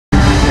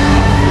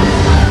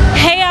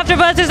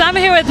AfterBuzzers, I'm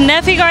here with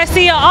Nephi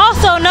Garcia,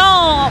 also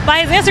known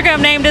by his Instagram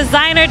name,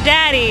 Designer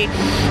Daddy.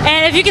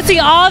 And if you can see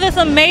all this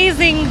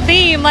amazing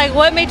theme, like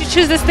what made you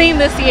choose this theme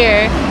this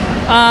year?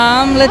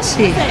 Let's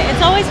see.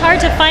 It's always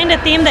hard to find a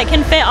theme that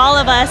can fit all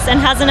of us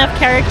and has enough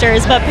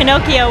characters, but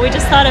Pinocchio, we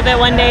just thought of it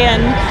one day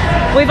and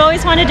we've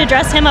always wanted to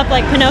dress him up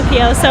like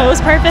Pinocchio, so it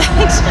was perfect.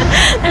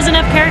 There's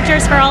enough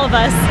characters for all of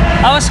us.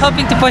 I was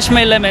hoping to push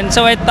my limit,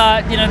 so I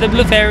thought, you know, the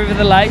blue fairy with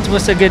the lights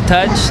was a good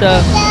touch, so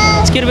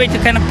it's a good way to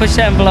kind of push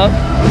the envelope.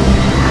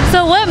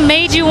 So what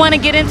made you want to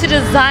get into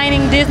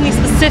designing Disney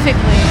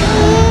specifically?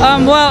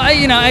 Well,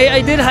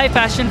 I did high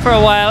fashion for a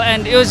while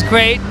and it was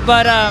great,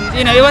 but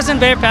you know, it wasn't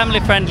very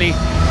family friendly.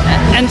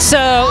 And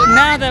so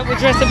now that we're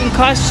dressed up in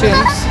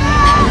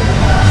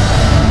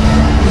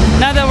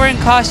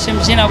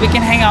costumes, you know, we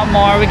can hang out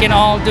more, we can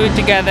all do it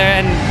together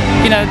and,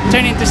 you know,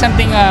 turn into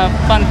something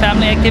fun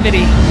family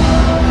activity.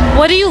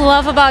 What do you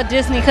love about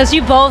Disney? Because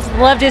you both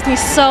love Disney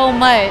so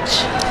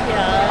much.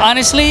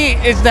 Honestly,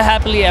 it's the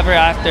happily ever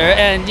after,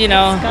 and you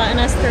know, It's gotten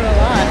us through a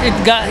lot.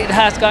 It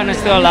has gotten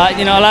us through a lot.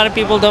 You know, a lot of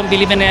people don't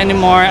believe in it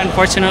anymore,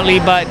 unfortunately.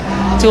 But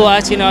to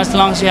us, you know, as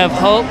long as you have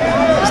hope,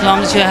 as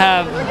long as you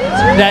have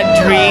that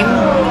dream,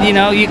 you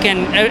know, you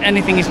can.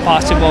 Anything is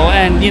possible,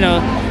 and you know,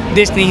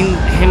 Disney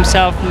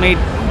himself made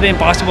the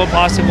impossible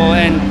possible,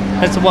 and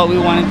that's what we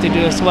wanted to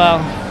do as well.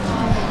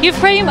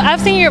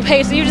 I've seen your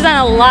page, so you've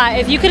designed a lot.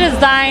 If you could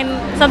design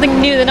something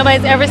new that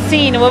nobody's ever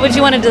seen, what would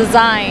you want to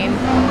design?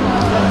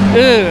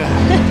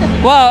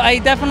 Well, I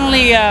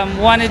definitely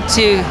wanted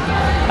to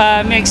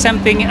make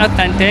something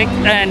authentic,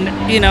 and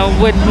you know,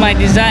 with my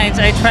designs,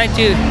 I try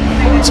to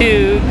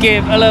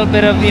give a little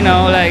bit of, you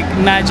know, like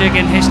magic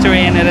and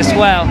history in it as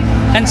well.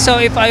 And so,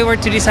 if I were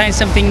to design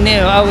something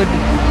new, I would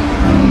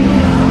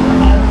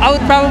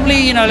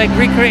probably, you know, like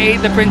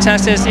recreate the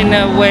princesses in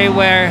a way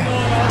where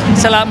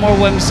it's a lot more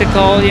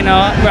whimsical, you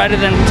know, rather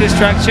than too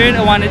structured.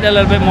 I wanted a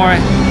little bit more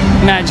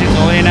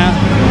magical, you know.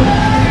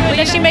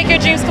 Does she make your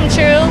dreams come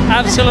true?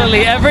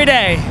 Absolutely, every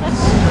day.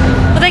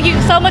 Well, thank you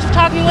so much for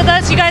talking with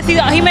us. You guys see,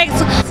 he makes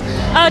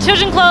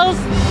children clothes,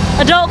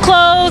 adult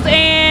clothes,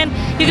 and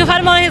you can find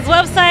him on his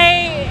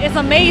website. It's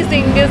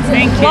amazing. It's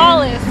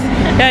flawless.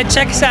 Yeah,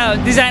 check us out,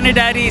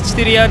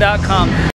 designerdaddystudio.com.